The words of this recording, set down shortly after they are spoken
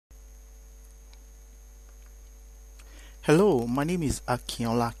Hello, my name is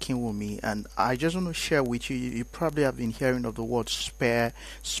Akinola Kinwumi, and I just want to share with you. You probably have been hearing of the word SPARE,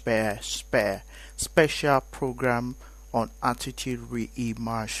 SPARE, SPARE, Special Program on Attitude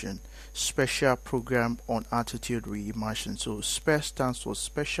Re-Immersion. Special Program on Attitude Re-Immersion. So SPARE stands for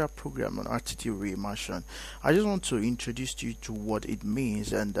Special Program on Attitude Re-Immersion. I just want to introduce you to what it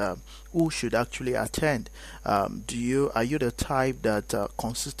means and who should actually attend. Are you the type that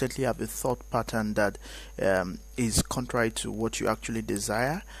consistently have a thought pattern that is contrary to what you actually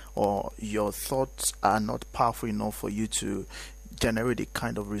desire, or your thoughts are not powerful enough for you to generate the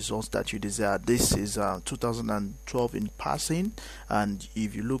kind of results that you desire? This is 2012 in passing, and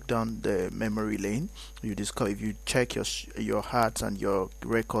if you look down the memory lane, you discover, if you check your hearts and your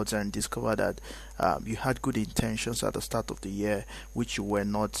records and discover that you had good intentions at the start of the year, which you were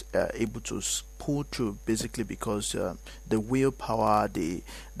not able to pull through, basically because the willpower, the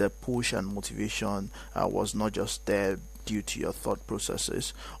push and motivation was not just there due to your thought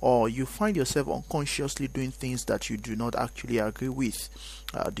processes, or you find yourself unconsciously doing things that you do not actually agree with.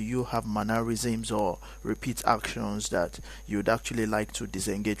 Do you have mannerisms or repeat actions that you'd actually like to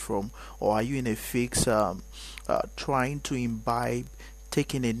disengage from, or are you in a fix trying to imbibe,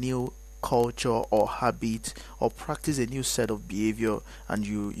 taking a new culture or habit or practice a new set of behavior, and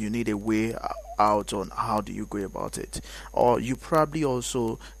you need a way out on how do you go about it? Or you probably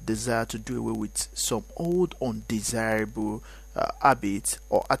also desire to do away with some old undesirable habits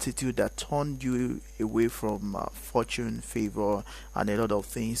or attitude that turned you away from fortune, favor, and a lot of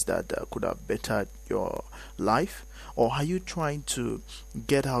things that could have bettered your life. Or are you trying to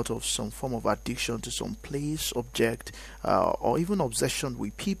get out of some form of addiction to some place, object, or even obsession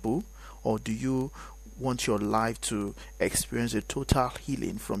with people? Or do you want your life to experience a total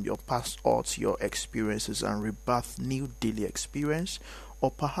healing from your past hurts, your experiences, and rebirth new daily experience?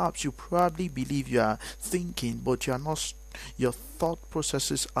 Or perhaps you probably believe you are thinking, but you are not. Your thought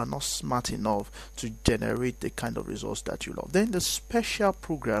processes are not smart enough to generate the kind of results that you love. Then the special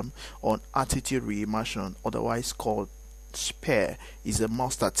program on attitude reimmersion, otherwise called S.P.A.R.E, is a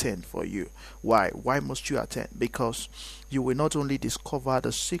must attend for you. Why must you attend? Because you will not only discover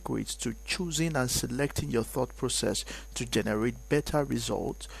the secrets to choosing and selecting your thought process to generate better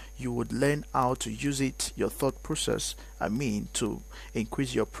results, you would learn how to use it, your thought process, to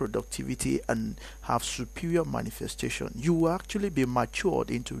increase your productivity and have superior manifestation. You will actually be matured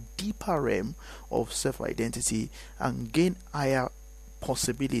into deeper realm of self-identity and gain higher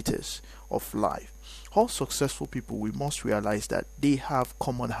possibilities of life. All successful people, we must realize that they have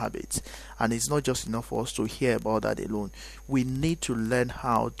common habits, and it's not just enough for us to hear about that alone. We need to learn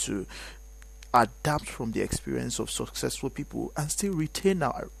how to adapt from the experience of successful people and still retain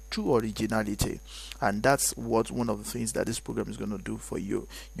our true originality. And that's what one of the things that this program is going to do for you.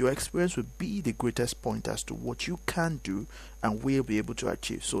 Your experience will be the greatest point as to what you can do and will be able to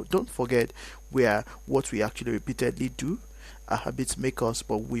achieve. So don't forget, what we actually repeatedly do. Our habits make us,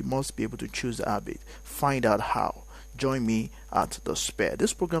 but we must be able to choose the habit. Find out how. Join me at the S.P.A.R.E.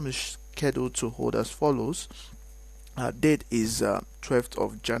 This program is scheduled to hold as follows. Date is 12th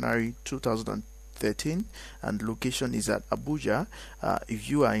of January 2013, and location is at Abuja. If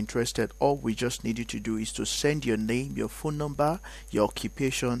you are interested, all we just need you to do is to send your name, your phone number, your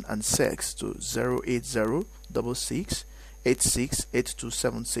occupation, and sex to 08066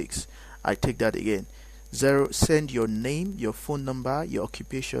 868276. I take that again. Send your name, your phone number, your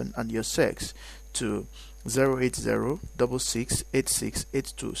occupation, and your sex to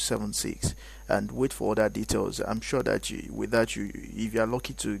 08066868276, and wait for other details. I'm sure that if you are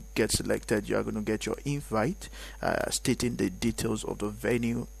lucky to get selected, you are going to get your invite stating the details of the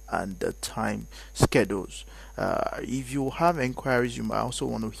venue and the time schedules. If you have inquiries, you might also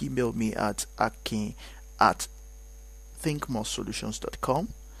want to email me at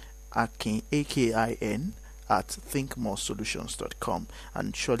akin@thinkmoresolutions.com, Akin, AKIN, at thinkmoresolutions.com,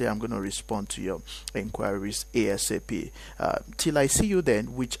 and surely I'm going to respond to your inquiries ASAP. Till I see you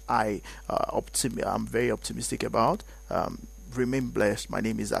then, which I'm very optimistic about. Remain blessed. My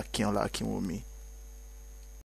name is Akinola Kinwumi.